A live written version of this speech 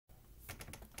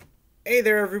Hey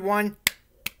there, everyone.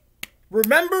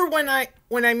 Remember when I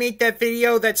made that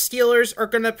video that Steelers are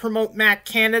going to promote Matt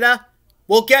Canada?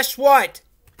 Well, guess what?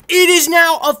 It is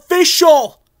now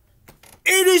official.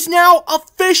 It is now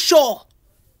official.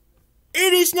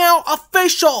 It is now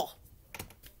official.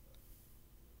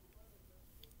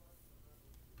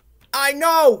 I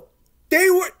know. They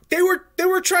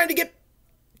were trying to get,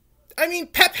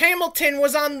 Pep Hamilton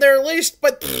was on their list,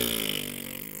 but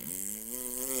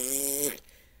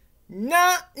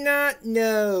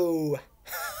no.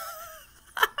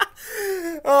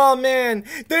 Oh, man.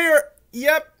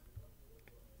 Yep.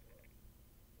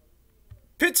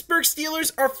 Pittsburgh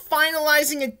Steelers are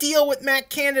finalizing a deal with Matt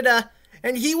Canada,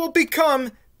 and he will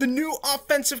become the new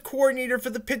offensive coordinator for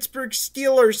the Pittsburgh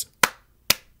Steelers.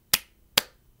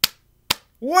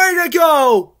 Way to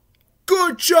go!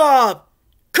 Good job!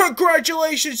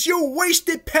 Congratulations! You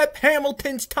wasted Pep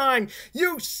Hamilton's time!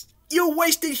 You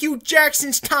wasted Hugh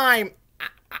Jackson's time!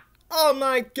 Oh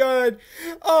my god!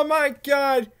 Oh my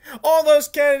god! All those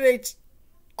candidates,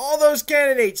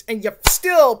 and you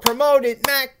still promoted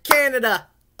Matt Canada!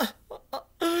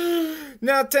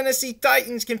 Now Tennessee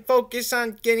Titans can focus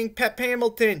on getting Pep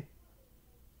Hamilton.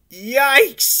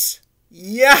 Yikes!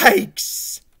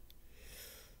 Yikes!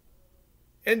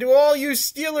 And to all you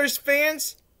Steelers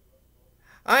fans,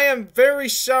 I am very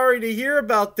sorry to hear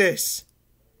about this.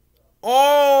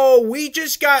 Oh, we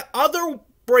just got other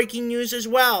breaking news as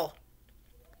well.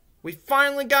 We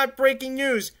finally got breaking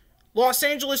news. Los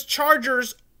Angeles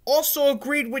Chargers also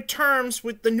agreed with terms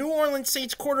with the New Orleans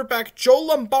Saints quarterback Joe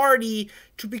Lombardi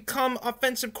to become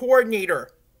offensive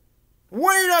coordinator.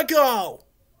 Way to go!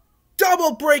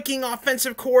 Double breaking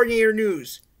offensive coordinator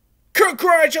news.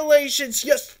 Congratulations!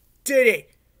 Yes, did it.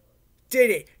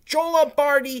 Joe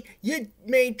Lombardi, you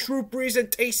made Drew Brees and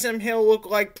Taysom Hill look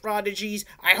like prodigies.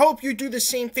 I hope you do the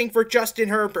same thing for Justin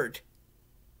Herbert.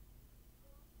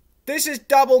 This is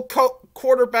double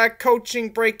quarterback coaching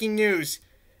breaking news.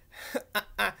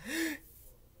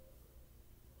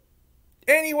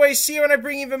 Anyway, see you when I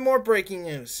bring even more breaking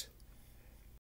news.